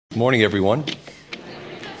Morning, everyone.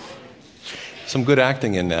 Some good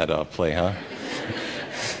acting in that play, huh?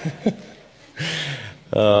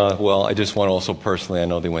 Well, I just want to also personally, I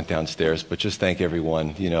know they went downstairs, but just thank everyone.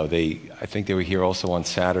 I think they were here also on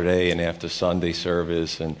Saturday and after Sunday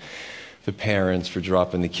service, and the parents for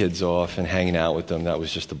dropping the kids off and hanging out with them. That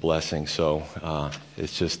was just a blessing. So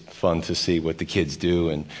it's just fun to see what the kids do.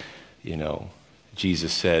 And,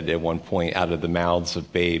 Jesus said at one point, out of the mouths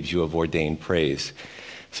of babes, you have ordained praise.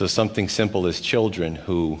 So something simple as children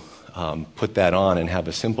who put that on and have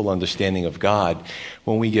a simple understanding of God,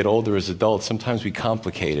 when we get older as adults, sometimes we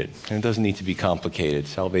complicate it. And it doesn't need to be complicated.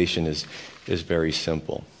 Salvation is very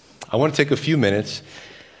simple. I want to take a few minutes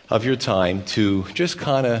of your time to just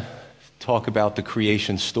kind of talk about the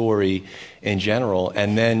creation story in general,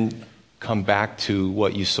 and then come back to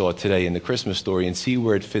what you saw today in the Christmas story and see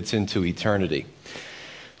where it fits into eternity.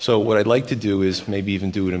 So what I'd like to do is maybe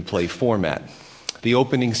even do it in play format. The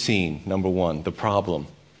opening scene, number one, the problem.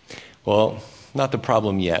 Well, not the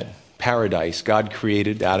problem yet. Paradise. God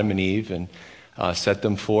created Adam and Eve and set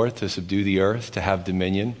them forth to subdue the earth, to have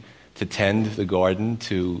dominion, to tend the garden,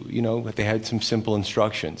 they had some simple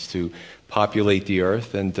instructions to populate the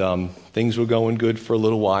earth, and things were going good for a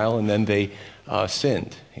little while, and then they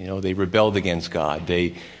sinned. They rebelled against God.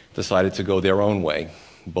 They decided to go their own way.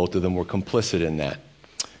 Both of them were complicit in that.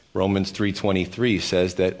 Romans 3:23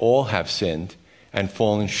 says that all have sinned and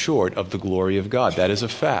fallen short of the glory of God. That is a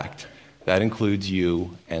fact. That includes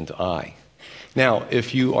you and I. Now,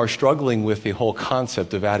 if you are struggling with the whole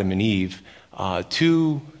concept of Adam and Eve,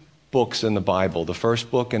 two books in the Bible, the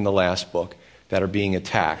first book and the last book, that are being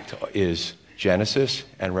attacked is Genesis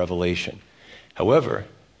and Revelation. However,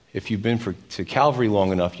 if you've been to Calvary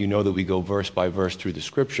long enough, you know that we go verse by verse through the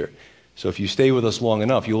Scripture. So if you stay with us long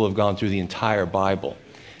enough, you'll have gone through the entire Bible.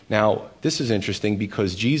 Now, this is interesting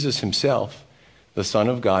because Jesus himself, the Son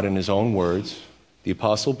of God, in his own words, the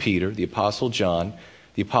Apostle Peter, the Apostle John,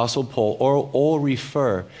 the Apostle Paul, all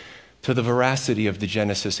refer to the veracity of the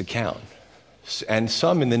Genesis account. And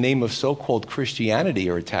some, in the name of so-called Christianity,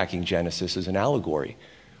 are attacking Genesis as an allegory.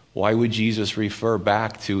 Why would Jesus refer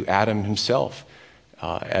back to Adam himself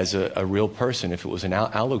as a real person if it was an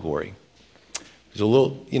allegory? There's a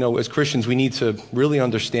little, as Christians, we need to really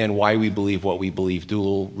understand why we believe what we believe, do a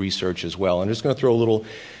little research as well. I'm just going to throw a little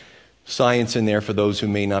science in there for those who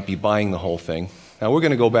may not be buying the whole thing. Now, we're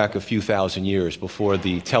going to go back a few thousand years before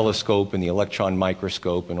the telescope and the electron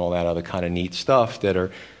microscope and all that other kind of neat stuff that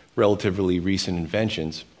are relatively recent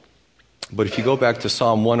inventions. But if you go back to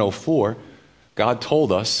Psalm 104, God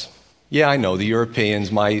told us, yeah, I know, the Europeans,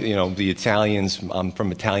 the Italians, I'm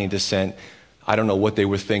from Italian descent, I don't know what they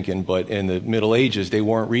were thinking, but in the Middle Ages, they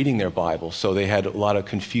weren't reading their Bible, so they had a lot of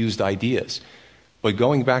confused ideas. But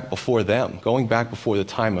going back before them, going back before the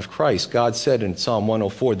time of Christ, God said in Psalm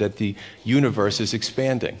 104 that the universe is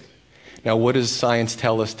expanding. Now, what does science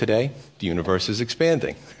tell us today? The universe is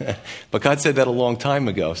expanding. But God said that a long time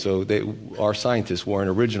ago, so our scientists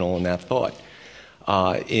weren't original in that thought.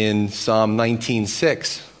 In Psalm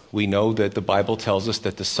 19:6, we know that the Bible tells us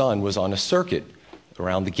that the sun was on a circuit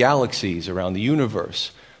around the galaxies, around the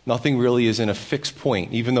universe. Nothing really is in a fixed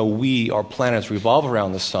point. Even though our planets revolve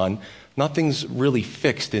around the sun, nothing's really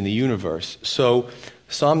fixed in the universe. So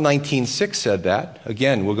Psalm 19:6 said that.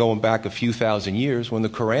 Again, we're going back a few thousand years when the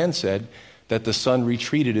Quran said that the sun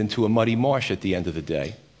retreated into a muddy marsh at the end of the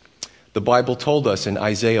day. The Bible told us in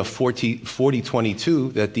Isaiah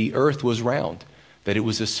 40:22 that the earth was round, that it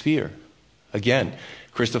was a sphere. Again,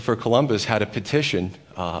 Christopher Columbus had to petition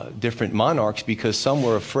different monarchs because some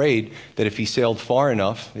were afraid that if he sailed far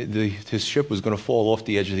enough, his ship was going to fall off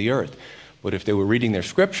the edge of the earth. But if they were reading their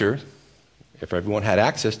scripture, if everyone had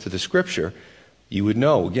access to the scripture, you would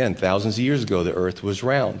know, again, thousands of years ago, the earth was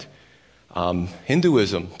round.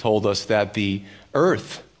 Hinduism told us that the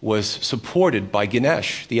earth was supported by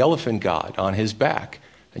Ganesh, the elephant god, on his back.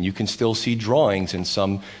 And you can still see drawings in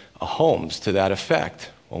some homes to that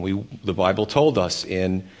effect. The Bible told us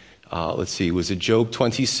in, was it Job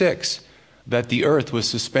 26, that the earth was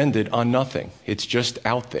suspended on nothing. It's just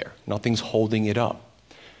out there. Nothing's holding it up.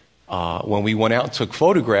 When we went out and took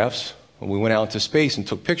photographs, when we went out into space and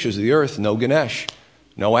took pictures of the earth, no Ganesh,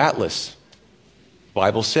 no Atlas. The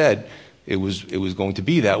Bible said it was going to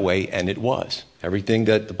be that way, and it was. Everything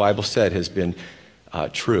that the Bible said has been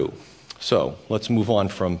true. So let's move on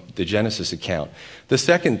from the Genesis account. The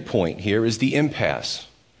second point here is the impasse.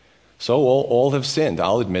 So all have sinned.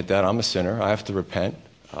 I'll admit that. I'm a sinner. I have to repent.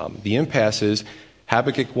 The impasse is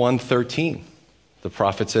Habakkuk 1:13. The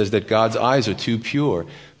prophet says that God's eyes are too pure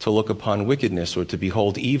to look upon wickedness or to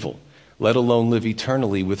behold evil, let alone live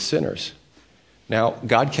eternally with sinners. Now,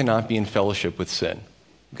 God cannot be in fellowship with sin.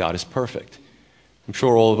 God is perfect. I'm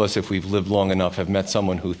sure all of us, if we've lived long enough, have met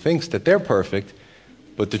someone who thinks that they're perfect,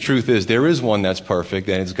 but the truth is there is one that's perfect,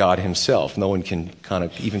 and it's God himself. No one can kind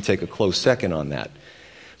of even take a close second on that.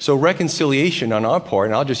 So reconciliation on our part,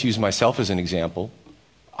 and I'll just use myself as an example,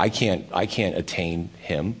 I can't attain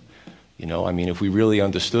him. If we really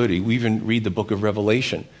understood it, we even read the book of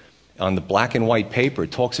Revelation. On the black and white paper,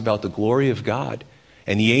 it talks about the glory of God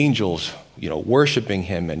and the angels, worshiping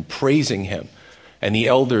him and praising him, and the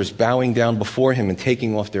elders bowing down before him and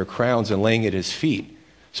taking off their crowns and laying at his feet.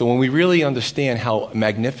 So when we really understand how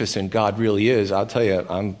magnificent God really is, I'll tell you,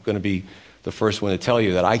 I'm going to be the first one to tell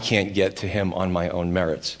you that I can't get to him on my own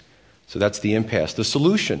merits. So that's the impasse. The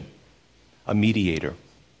solution, a mediator.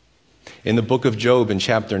 In the book of Job in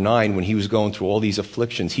chapter 9, when he was going through all these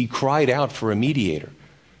afflictions, he cried out for a mediator.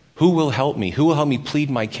 Who will help me? Who will help me plead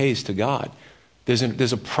my case to God?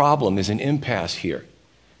 There's a problem, there's an impasse here.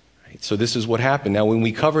 Right? So this is what happened. Now, when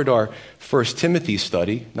we covered our 1 Timothy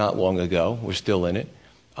study not long ago, we're still in it,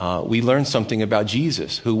 we learned something about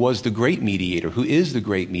Jesus, who was the great mediator, who is the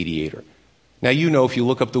great mediator. Now, if you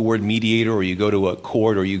look up the word mediator, or you go to a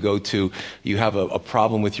court, or you have a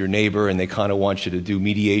problem with your neighbor and they kind of want you to do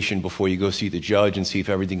mediation before you go see the judge and see if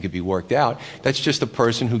everything could be worked out, that's just a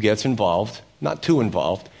person who gets involved, not too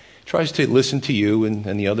involved, tries to listen to you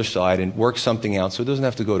and the other side and work something out so it doesn't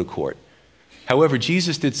have to go to court. However,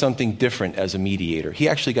 Jesus did something different as a mediator. He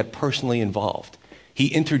actually got personally involved. He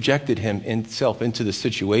interjected himself into the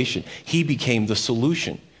situation. He became the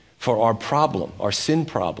solution for our problem, our sin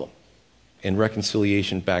problem, and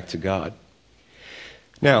reconciliation back to God.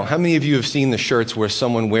 Now, how many of you have seen the shirts where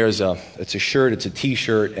someone wears it's a shirt, it's a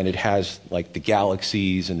t-shirt, and it has like the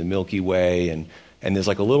galaxies and the Milky Way, and there's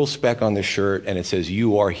like a little speck on the shirt, and it says,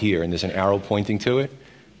 "You are here," and there's an arrow pointing to it?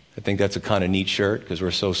 I think that's a kind of neat shirt because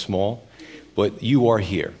we're so small. But you are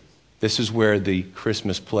here. This is where the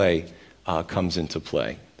Christmas play comes into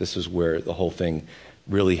play. This is where the whole thing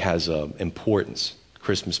really has importance.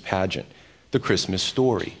 Christmas pageant, the Christmas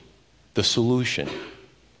story, the solution,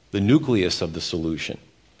 the nucleus of the solution.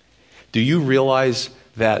 Do you realize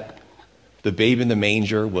that the babe in the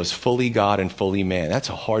manger was fully God and fully man? That's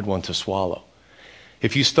a hard one to swallow.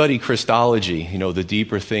 If you study Christology, the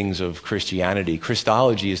deeper things of Christianity,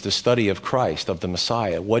 Christology is the study of Christ, of the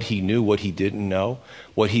Messiah, what he knew, what he didn't know,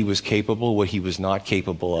 what he was capable, what he was not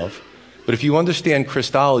capable of. But if you understand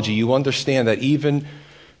Christology, you understand that even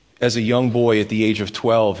as a young boy at the age of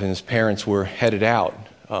 12 and his parents were headed out,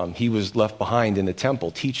 he was left behind in the temple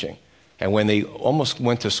teaching. And when they almost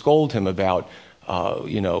went to scold him about,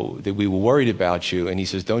 that we were worried about you, and he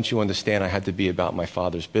says, "Don't you understand? I had to be about my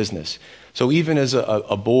Father's business." So even as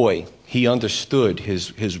a boy, he understood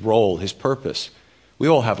his role, his purpose. We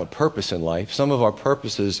all have a purpose in life. Some of our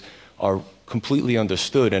purposes are completely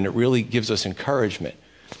understood, and it really gives us encouragement.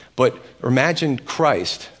 But imagine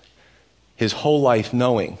Christ, his whole life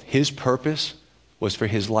knowing his purpose was for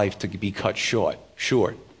his life to be cut short.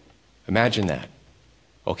 Imagine that.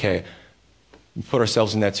 Okay, we put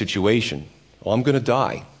ourselves in that situation. Well, I'm going to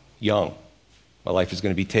die young. My life is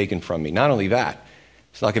going to be taken from me. Not only that,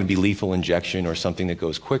 it's not going to be lethal injection or something that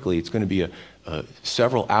goes quickly. It's going to be a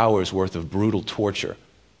several hours worth of brutal torture.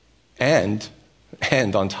 And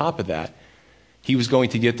on top of that, he was going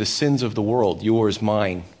to get the sins of the world, yours,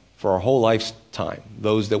 mine, for our whole lifetime,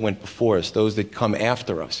 those that went before us, those that come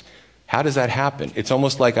after us. How does that happen? It's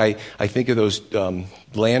almost like I think of those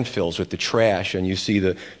landfills with the trash, and you see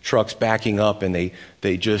the trucks backing up, and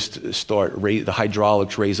they just start, the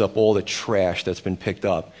hydraulics raise up all the trash that's been picked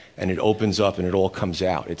up, and it opens up and it all comes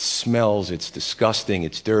out. It smells, it's disgusting,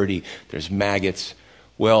 it's dirty, there's maggots.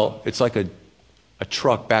 Well, it's like a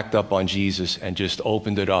truck backed up on Jesus and just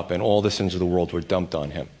opened it up, and all the sins of the world were dumped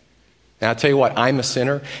on him. Now, I'll tell you what, I'm a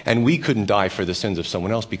sinner, and we couldn't die for the sins of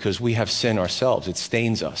someone else because we have sin ourselves. It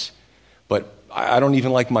stains us. But I don't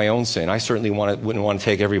even like my own sin. I certainly wouldn't want to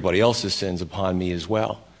take everybody else's sins upon me as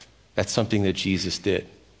well. That's something that Jesus did.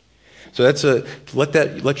 So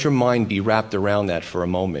let your mind be wrapped around that for a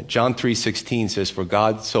moment. John 3:16 says, "For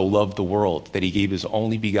God so loved the world that he gave his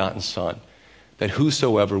only begotten Son, that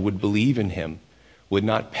whosoever would believe in him would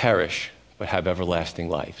not perish, but have everlasting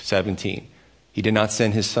life." 17, "He did not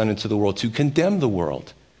send his Son into the world to condemn the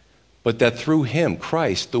world, but that through him,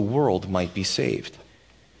 Christ, the world might be saved."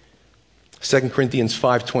 2 Corinthians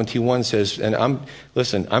 5:21 says, and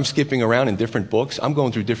I'm skipping around in different books. I'm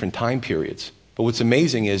going through different time periods. But what's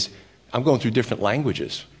amazing is I'm going through different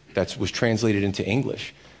languages. That was translated into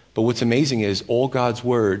English. But what's amazing is all God's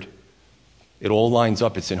word, it all lines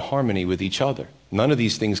up. It's in harmony with each other. None of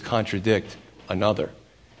these things contradict another.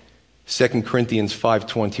 2 Corinthians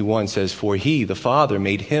 5:21 says, "For he, the Father,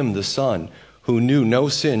 made him, the Son, who knew no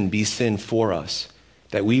sin, be sin for us,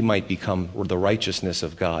 that we might become the righteousness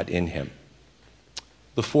of God in him.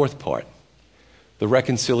 The fourth part, the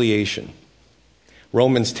reconciliation.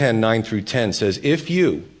 Romans 10, 9 through 10 says, if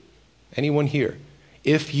you, anyone here,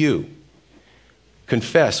 if you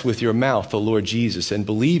confess with your mouth the Lord Jesus and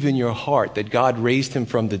believe in your heart that God raised him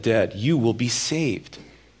from the dead, you will be saved.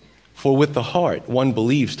 For with the heart one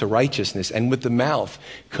believes to righteousness, and with the mouth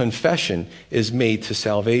confession is made to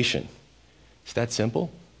salvation. Is that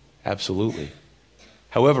simple? Absolutely.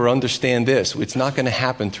 However, understand this, it's not going to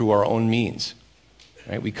happen through our own means.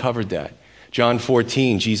 Right? We covered that. John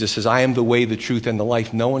 14, Jesus says, I am the way, the truth, and the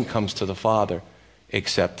life. No one comes to the Father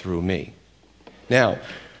except through me. Now,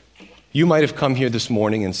 you might have come here this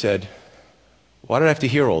morning and said, why did I have to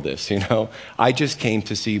hear all this? I just came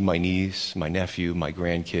to see my niece, my nephew, my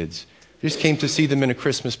grandkids. I just came to see them in a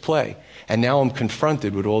Christmas play. And now I'm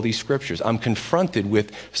confronted with all these scriptures. I'm confronted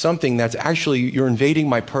with something that's actually, you're invading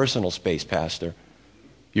my personal space, Pastor.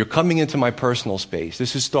 You're coming into my personal space.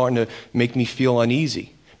 This is starting to make me feel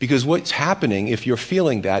uneasy. Because what's happening, if you're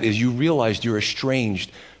feeling that, is you realize you're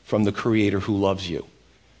estranged from the Creator who loves you.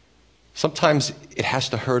 Sometimes it has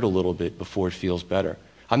to hurt a little bit before it feels better.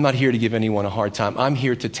 I'm not here to give anyone a hard time. I'm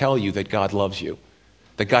here to tell you that God loves you,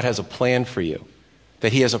 that God has a plan for you,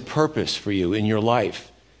 that he has a purpose for you in your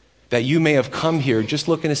life, that you may have come here just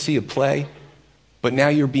looking to see a play, but now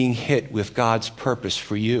you're being hit with God's purpose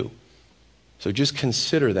for you. So just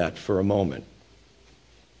consider that for a moment.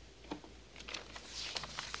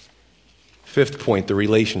 Fifth point, the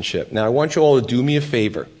relationship. Now I want you all to do me a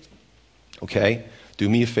favor, okay? Do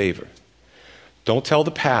me a favor. Don't tell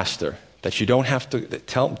the pastor that you don't have to,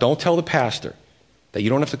 don't tell the pastor that you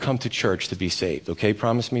don't have to come to church to be saved, okay?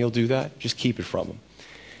 Promise me you'll do that? Just keep it from him.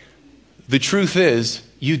 The truth is,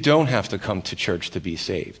 you don't have to come to church to be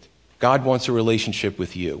saved. God wants a relationship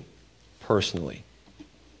with you, personally.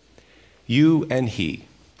 You and he.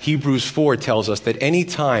 Hebrews 4 tells us that any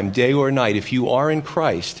time, day or night, if you are in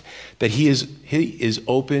Christ, that he is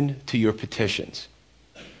open to your petitions.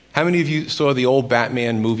 How many of you saw the old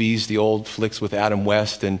Batman movies, the old flicks with Adam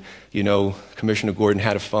West, and, Commissioner Gordon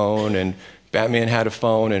had a phone, and Batman had a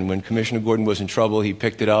phone, and when Commissioner Gordon was in trouble, he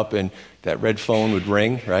picked it up, and that red phone would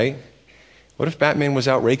ring, right? What if Batman was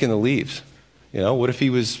out raking the leaves? What if he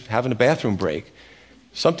was having a bathroom break?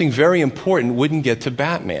 Something very important wouldn't get to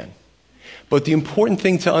Batman. But the important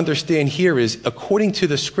thing to understand here is, according to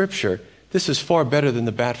the Scripture, this is far better than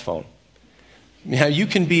the bat phone. Now, you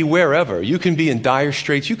can be wherever. You can be in dire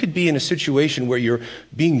straits. You could be in a situation where you're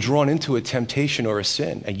being drawn into a temptation or a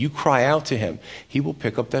sin, and you cry out to him. He will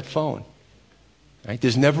pick up that phone. Right?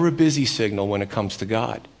 There's never a busy signal when it comes to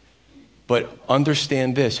God. But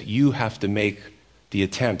understand this, you have to make the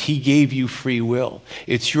attempt. He gave you free will.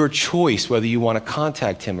 It's your choice whether you want to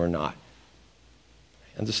contact him or not.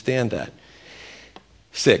 Understand that.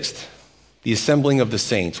 Sixth, the assembling of the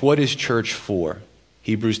saints. What is church for?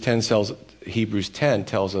 Hebrews 10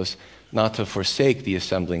 tells us not to forsake the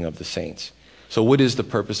assembling of the saints. So what is the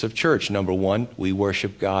purpose of church? Number one, we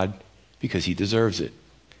worship God because he deserves it.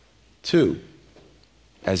 Two,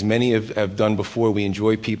 as many have done before, we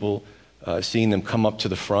enjoy people seeing them come up to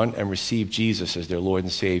the front and receive Jesus as their Lord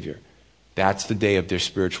and Savior. That's the day of their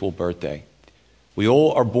spiritual birthday. We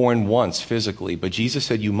all are born once physically, but Jesus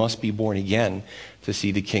said you must be born again to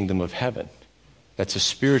see the kingdom of heaven. That's a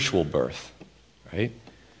spiritual birth, right?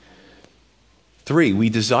 3, we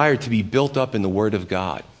desire to be built up in the Word of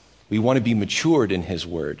God. We want to be matured in his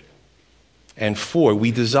Word. And 4,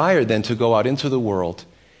 we desire then to go out into the world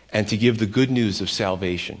and to give the good news of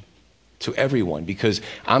salvation to everyone, because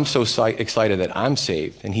I'm so excited that I'm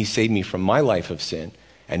saved and he saved me from my life of sin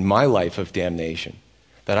and my life of damnation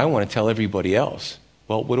that I want to tell everybody else.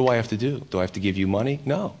 Well, what do I have to do? Do I have to give you money?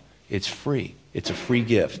 No, it's free. It's a free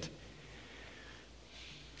gift.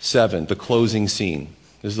 7, the closing scene.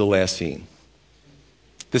 This is the last scene.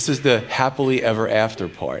 This is the happily ever after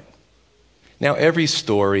part. Now, every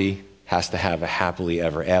story has to have a happily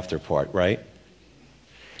ever after part, right?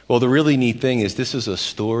 Well, the really neat thing is this is a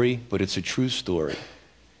story, but it's a true story.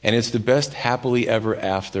 And it's the best happily ever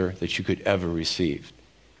after that you could ever receive.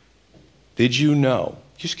 Did you know,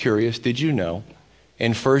 just curious, did you know,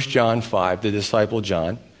 in 1 John 5, the disciple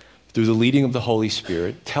John, through the leading of the Holy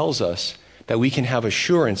Spirit, tells us that we can have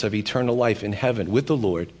assurance of eternal life in heaven with the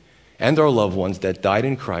Lord and our loved ones that died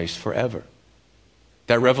in Christ forever.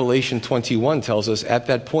 That Revelation 21 tells us at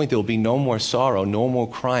that point there will be no more sorrow, no more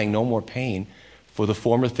crying, no more pain, for the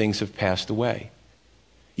former things have passed away.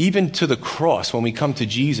 Even to the cross, when we come to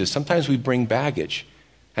Jesus, sometimes we bring baggage,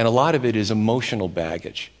 and a lot of it is emotional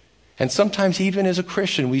baggage. And sometimes even as a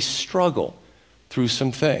Christian, we struggle through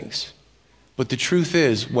some things. But the truth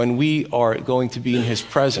is, when we are going to be in his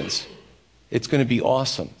presence, it's going to be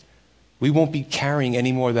awesome. We won't be carrying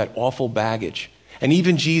any more of that awful baggage. And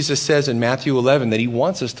even Jesus says in Matthew 11 that he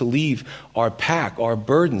wants us to leave our pack, our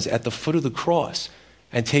burdens at the foot of the cross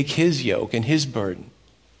and take his yoke and his burden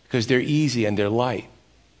because they're easy and they're light.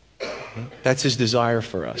 That's his desire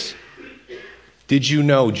for us. Did you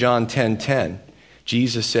know, John 10:10,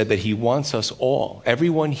 Jesus said that he wants us all,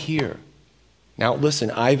 everyone here. Now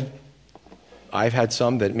listen, I've had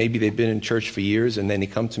some that maybe they've been in church for years and then they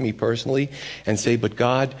come to me personally and say, but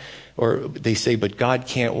God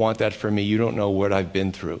can't want that for me. You don't know what I've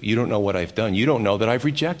been through. You don't know what I've done. You don't know that I've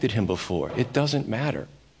rejected him before. It doesn't matter.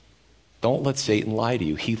 Don't let Satan lie to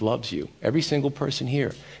you. He loves you. Every single person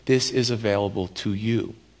here. This is available to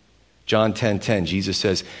you. John 10:10, Jesus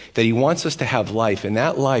says that he wants us to have life, and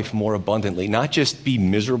that life more abundantly, not just be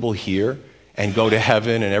miserable here and go to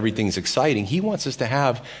heaven and everything's exciting. He wants us to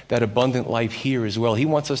have that abundant life here as well. He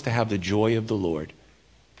wants us to have the joy of the Lord.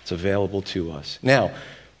 It's available to us. Now,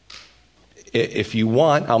 if you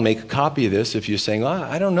want, I'll make a copy of this. If you're saying,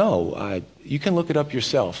 I don't know, you can look it up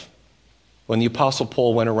yourself. When the Apostle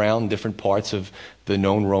Paul went around different parts of the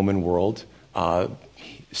known Roman world,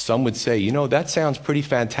 some would say, that sounds pretty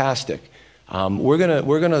fantastic. We're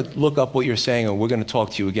gonna look up what you're saying, and we're going to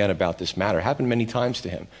talk to you again about this matter. It happened many times to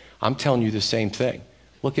him. I'm telling you the same thing.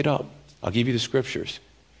 Look it up. I'll give you the scriptures.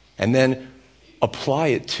 And then apply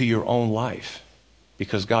it to your own life,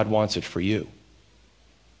 because God wants it for you.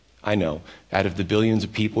 I know, out of the billions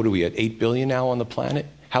of people, do we have 8 billion now on the planet?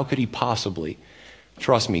 How could he possibly?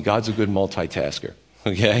 Trust me, God's a good multitasker,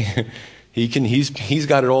 okay? He's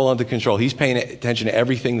got it all under control. He's paying attention to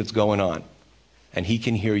everything that's going on. And he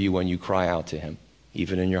can hear you when you cry out to him,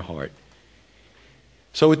 even in your heart.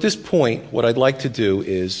 So at this point, what I'd like to do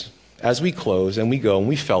is, as we close and we go and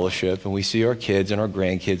we fellowship and we see our kids and our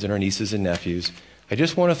grandkids and our nieces and nephews, I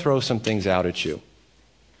just want to throw some things out at you.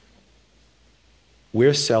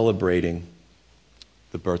 We're celebrating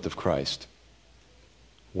the birth of Christ.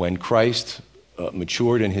 When Christ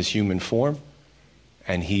matured in his human form,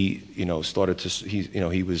 and he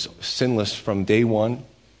was sinless from day one.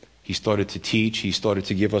 He started to teach. He started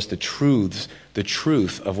to give us the truth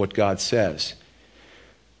of what God says.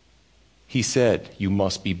 He said, you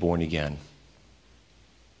must be born again.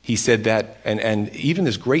 He said that, and even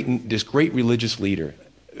this great religious leader,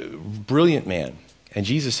 brilliant man, and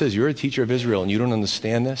Jesus says, you're a teacher of Israel and you don't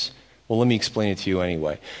understand this? Well, let me explain it to you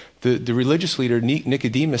anyway. The religious leader,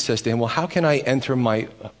 Nicodemus, says to him, well, how can I enter my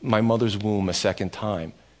mother's womb a second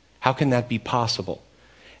time? How can that be possible?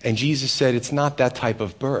 And Jesus said, it's not that type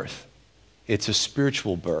of birth. It's a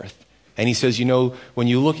spiritual birth. And he says, when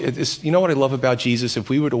you look at this, what I love about Jesus? If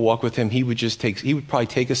we were to walk with him, he would probably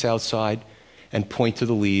take us outside and point to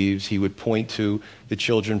the leaves. He would point to the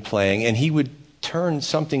children playing, and he would turn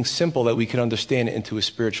something simple that we could understand into a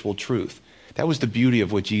spiritual truth. That was the beauty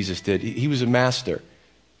of what Jesus did. He was a master,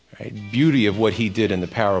 right? Beauty of what he did in the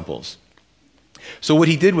parables. So what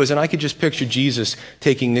he did was, and I could just picture Jesus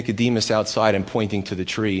taking Nicodemus outside and pointing to the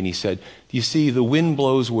tree, and he said, you see, the wind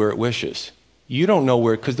blows where it wishes. You don't know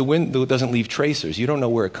where, because the wind doesn't leave tracers. You don't know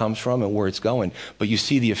where it comes from and where it's going, but you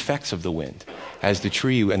see the effects of the wind as the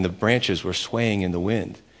tree and the branches were swaying in the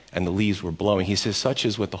wind and the leaves were blowing. He says, such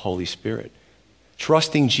is with the Holy Spirit.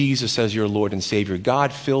 Trusting Jesus as your Lord and Savior,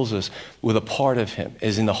 God fills us with a part of him,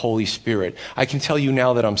 as in the Holy Spirit. I can tell you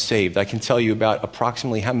now that I'm saved. I can tell you about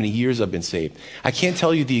approximately how many years I've been saved. I can't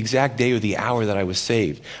tell you the exact day or the hour that I was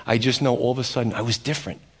saved. I just know all of a sudden I was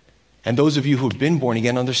different. And those of you who have been born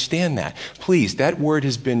again understand that. Please, that word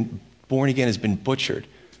has been, born again has been butchered.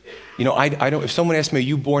 I don't, if someone asks me, are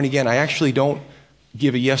you born again? I actually don't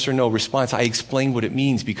give a yes or no response. I explain what it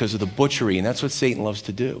means because of the butchery, and that's what Satan loves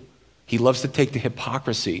to do. He loves to take the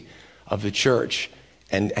hypocrisy of the church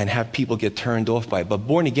and have people get turned off by it. But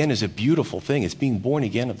born again is a beautiful thing. It's being born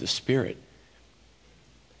again of the Spirit.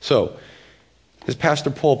 So, as Pastor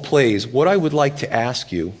Paul plays, what I would like to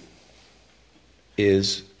ask you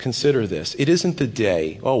is consider this. It isn't the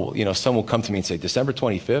day, some will come to me and say, December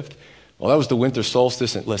 25th? Well, that was the winter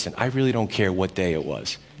solstice. And listen, I really don't care what day it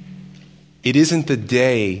was. It isn't the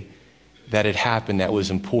day that it happened that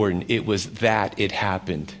was important. It was that it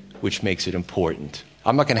happened which makes it important.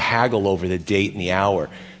 I'm not going to haggle over the date and the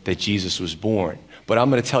hour that Jesus was born, but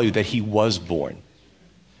I'm going to tell you that he was born.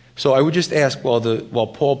 So I would just ask while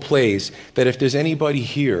Paul plays that if there's anybody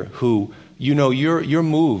here who, you're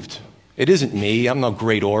moved. It isn't me. I'm no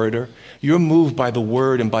great orator. You're moved by the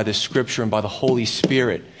word and by the scripture and by the Holy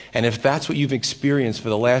Spirit. And if that's what you've experienced for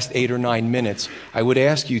the last 8 or 9 minutes, I would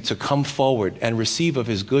ask you to come forward and receive of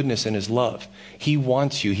his goodness and his love. He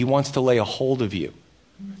wants you. He wants to lay a hold of you.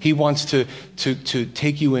 He wants to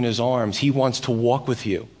take you in his arms. He wants to walk with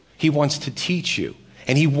you. He wants to teach you.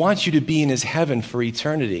 And he wants you to be in his heaven for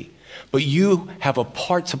eternity. But you have a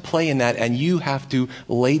part to play in that, and you have to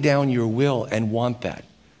lay down your will and want that.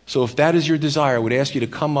 So if that is your desire, I would ask you to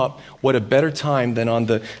come up. What a better time than on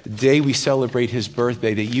the day we celebrate his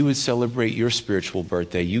birthday, that you would celebrate your spiritual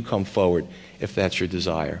birthday. You come forward if that's your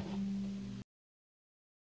desire.